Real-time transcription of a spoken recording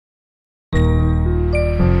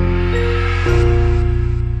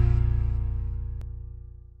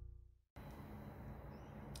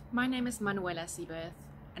My name is Manuela,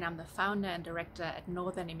 and I'm the founder and director at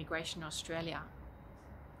Northern Immigration Australia.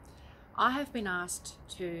 I have been asked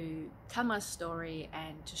to tell my story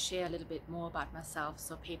and to share a little bit more about myself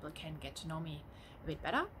so people can get to know me a bit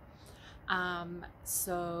better.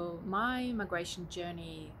 So my migration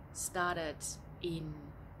journey started in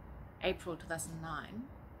April 2009.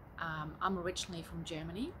 I'm originally from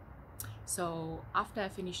Germany. So after I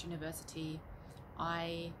finished university,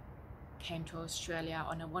 I came to Australia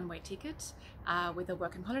on a one-way ticket with a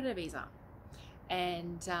work and holiday visa.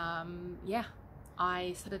 And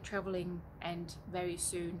I started traveling and very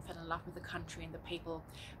soon fell in love with the country and the people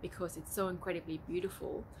because it's so incredibly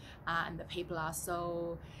beautiful and the people are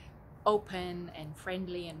so open and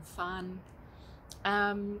friendly and fun.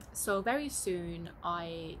 So very soon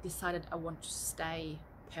I decided I want to stay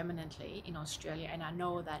permanently in Australia, and I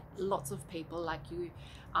know that lots of people like you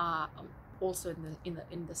are also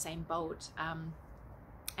in the same boat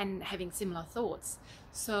and having similar thoughts.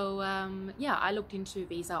 So I looked into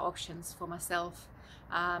visa options for myself,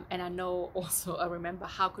 and I know also I remember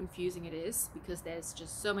how confusing it is because there's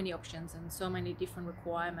just so many options and so many different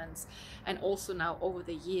requirements, and also now over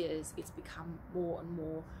the years it's become more and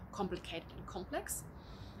more complicated and complex.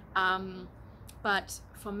 But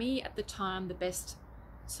for me at the time, the best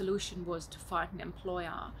solution was to find an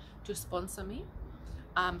employer to sponsor me.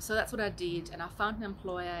 So that's what I did, and I found an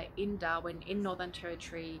employer in Darwin in Northern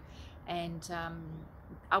Territory, and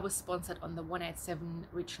I was sponsored on the 187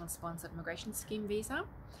 Regional Sponsored Migration Scheme visa.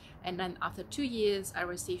 And then after 2 years I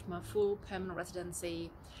received my full permanent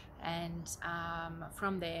residency, and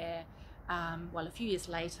from there, a few years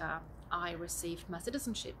later, I received my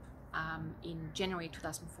citizenship in January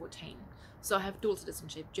 2014. So I have dual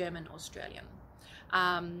citizenship, German, Australian.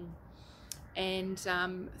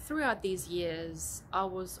 Throughout these years, I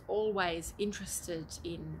was always interested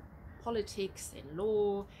in politics, in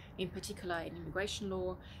law, in particular in immigration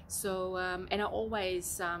law. So, and I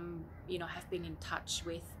always, have been in touch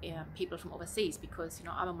with people from overseas because,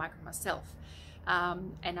 I'm a migrant myself.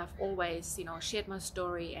 And I've always, shared my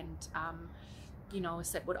story and,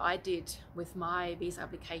 said what I did with my visa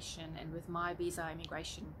application and with my visa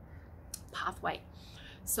immigration pathway.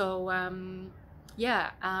 So,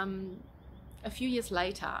 a few years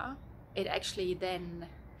later, it actually then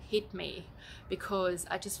hit me because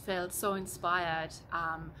I just felt so inspired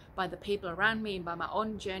by the people around me and by my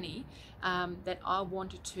own journey that I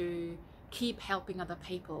wanted to keep helping other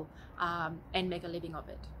people and make a living of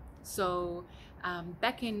it. So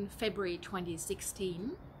back in February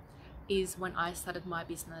 2016 is when I started my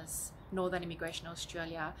business, Northern Immigration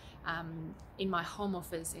Australia, in my home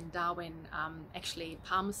office in Darwin, actually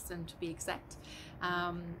Palmerston to be exact.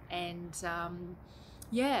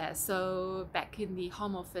 So back in the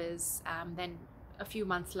home office, then a few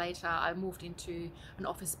months later I moved into an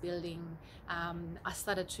office building. I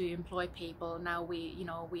started to employ people. Now we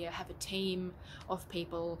have a team of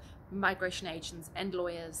people, migration agents and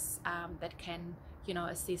lawyers that can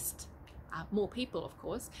assist more people, of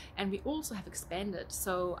course, and we also have expanded.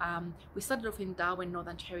 So we started off in Darwin,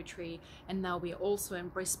 Northern Territory, and now we're also in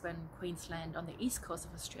Brisbane, Queensland, on the east coast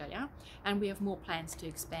of Australia, and we have more plans to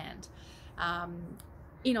expand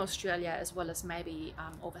in Australia as well as maybe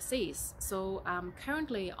overseas. So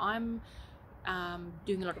currently I'm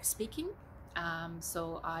doing a lot of speaking.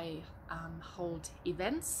 So I hold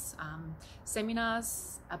events,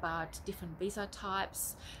 seminars about different visa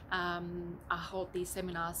types. I hold these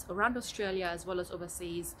seminars around Australia as well as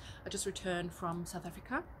overseas. I just returned from South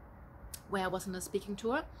Africa where I was on a speaking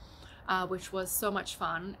tour, which was so much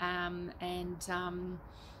fun,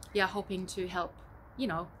 hoping to help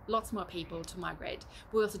lots more people to migrate.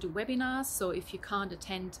 We also do webinars, so if you can't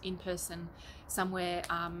attend in person somewhere,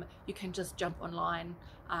 you can just jump online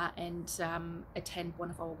and attend one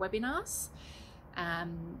of our webinars. That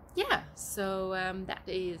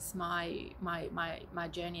is my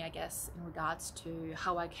journey, I guess, in regards to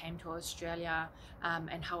how I came to Australia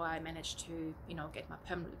and how I managed to get my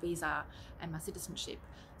permanent visa and my citizenship.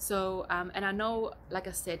 So and I know, like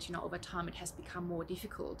I said, over time it has become more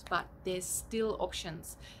difficult, but there's still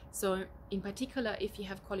options. So in particular, if you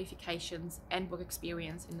have qualifications and work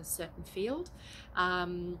experience in a certain field,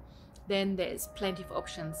 then there's plenty of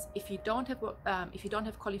options. If you don't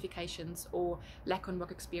have qualifications or lack on work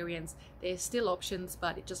experience, there's still options,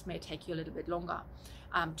 but it just may take you a little bit longer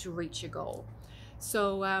to reach your goal.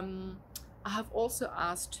 So I have also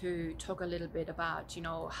asked to talk a little bit about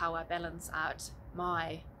how I balance out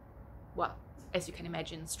my, as you can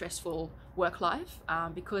imagine, stressful work life,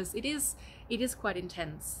 because it is quite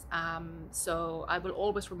intense. So I will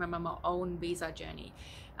always remember my own visa journey.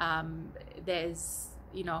 There's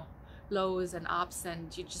lows and ups,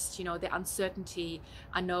 and you just, you know, the uncertainty.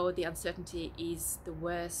 I know the uncertainty is the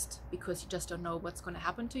worst because you just don't know what's going to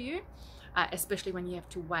happen to you, especially when you have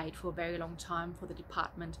to wait for a very long time for the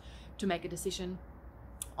department to make a decision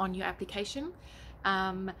on your application.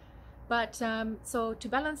 So to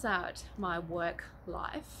balance out my work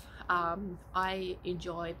life, I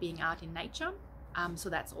enjoy being out in nature. So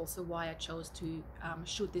that's also why I chose to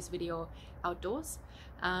shoot this video outdoors.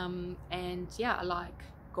 And yeah, I like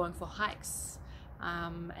going for hikes,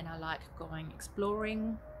 and I like going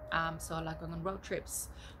exploring. So I like going on road trips,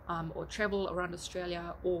 or travel around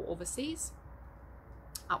Australia or overseas.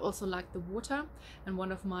 I also like the water, and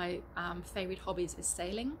one of my favorite hobbies is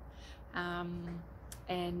sailing.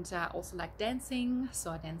 And also like dancing,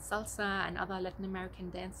 so I dance salsa and other Latin American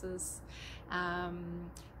dances.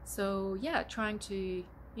 So yeah, trying to,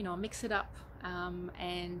 you know, mix it up.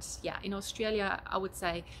 And yeah, in Australia, I would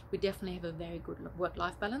say we definitely have a very good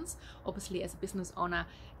work-life balance. Obviously, as a business owner,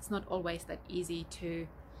 it's not always that easy to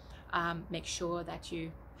make sure that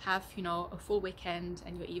you have, you know, a full weekend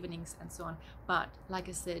and your evenings and so on. But like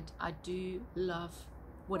I said, I do love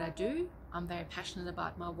what I do. I'm very passionate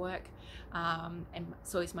about my work, and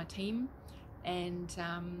so is my team. And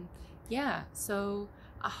yeah, so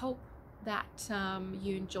I hope that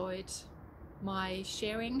you enjoyed my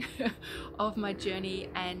sharing of my journey.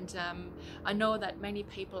 And I know that many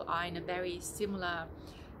people are in a very similar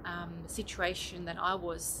situation that I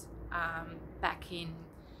was back in,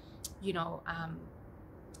 you know,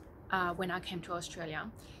 when I came to Australia.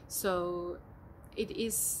 So it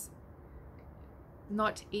is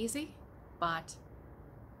not easy, but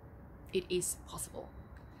it is possible.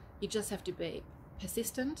 You just have to be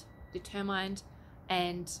persistent, determined,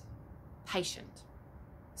 and patient.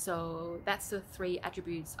 So that's the 3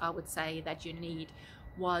 attributes I would say that you need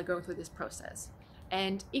while going through this process.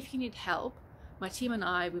 And if you need help, my team and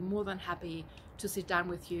I, we're more than happy to sit down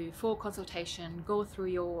with you for consultation, go through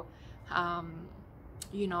your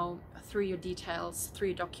you know, through your details, through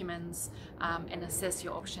your documents, and assess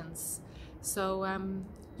your options. So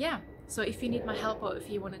yeah, so if you need my help or if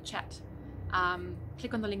you want to chat,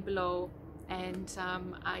 click on the link below, and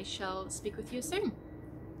I shall speak with you soon.